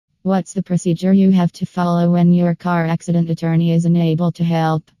What's the procedure you have to follow when your car accident attorney is unable to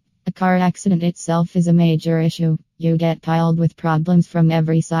help? A car accident itself is a major issue. You get piled with problems from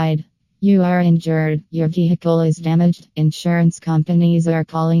every side. You are injured, your vehicle is damaged, insurance companies are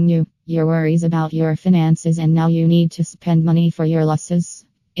calling you, your worries about your finances, and now you need to spend money for your losses.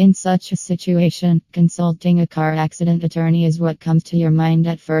 In such a situation, consulting a car accident attorney is what comes to your mind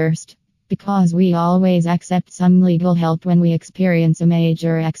at first. Because we always accept some legal help when we experience a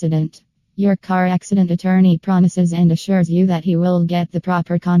major accident. Your car accident attorney promises and assures you that he will get the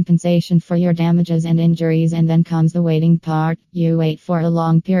proper compensation for your damages and injuries, and then comes the waiting part. You wait for a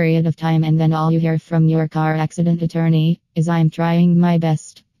long period of time, and then all you hear from your car accident attorney is, "I'm trying my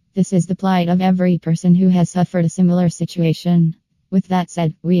best." This is the plight of every person who has suffered a similar situation. With that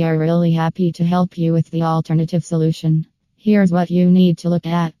said, we are really happy to help you with the alternative solution. Here's what you need to look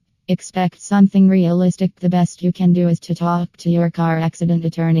at. Expect something realistic. The best you can do is to talk to your car accident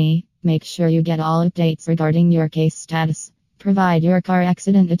attorney. Make sure you get all updates regarding your case status. Provide your car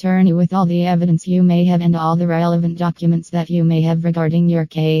accident attorney with all the evidence you may have and all the relevant documents that you may have regarding your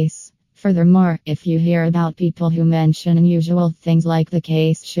case. Furthermore, if you hear about people who mention unusual things like the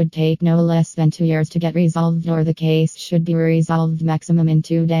case should take no less than 2 years to get resolved, or the case should be resolved maximum in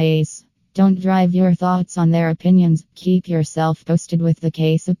 2 days, don't drive your thoughts on their opinions. Keep yourself posted with the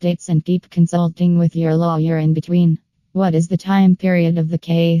case updates and keep consulting with your lawyer in between. What is the time period of the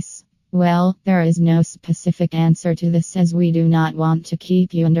case? Well, there is no specific answer to this, as we do not want to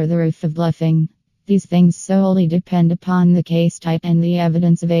keep you under the roof of bluffing. These things solely depend upon the case type and the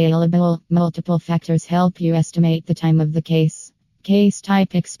evidence available. Multiple factors help you estimate the time of the case. Case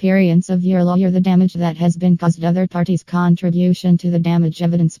type, experience of your lawyer, the damage that has been caused, other parties' contribution to the damage,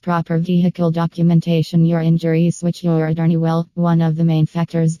 evidence, proper vehicle documentation, your injuries, which your attorney will. One of the main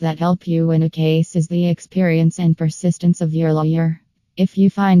factors that help you win a case is the experience and persistence of your lawyer. If you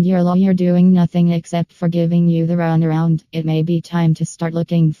find your lawyer doing nothing except for giving you the runaround, it may be time to start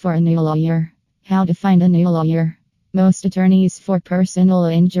looking for a new lawyer. How to find a new lawyer? Most attorneys for personal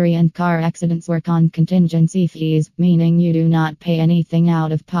injury and car accidents work on contingency fees, meaning you do not pay anything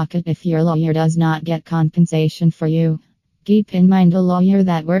out of pocket if your lawyer does not get compensation for you. Keep in mind, a lawyer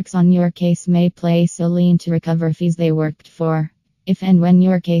that works on your case may place a lien to recover fees they worked for. If and when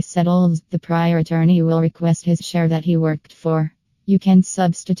your case settles, the prior attorney will request his share that he worked for. You can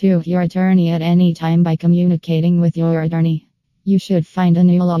substitute your attorney at any time by communicating with your attorney. You should find a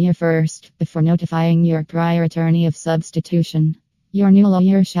new lawyer first, before notifying your prior attorney of substitution. Your new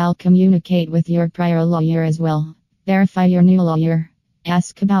lawyer shall communicate with your prior lawyer as well. Verify your new lawyer.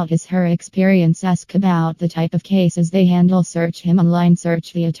 Ask about his/her experience. Ask about the type of cases they handle. Search him online.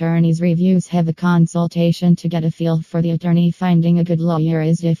 Search the attorney's reviews. Have a consultation to get a feel for the attorney. Finding a good lawyer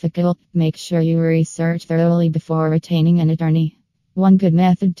is difficult. Make sure you research thoroughly before retaining an attorney. One good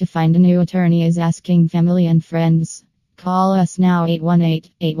method to find a new attorney is asking family and friends. Call us now,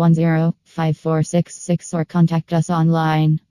 818-810-5466, or contact us online.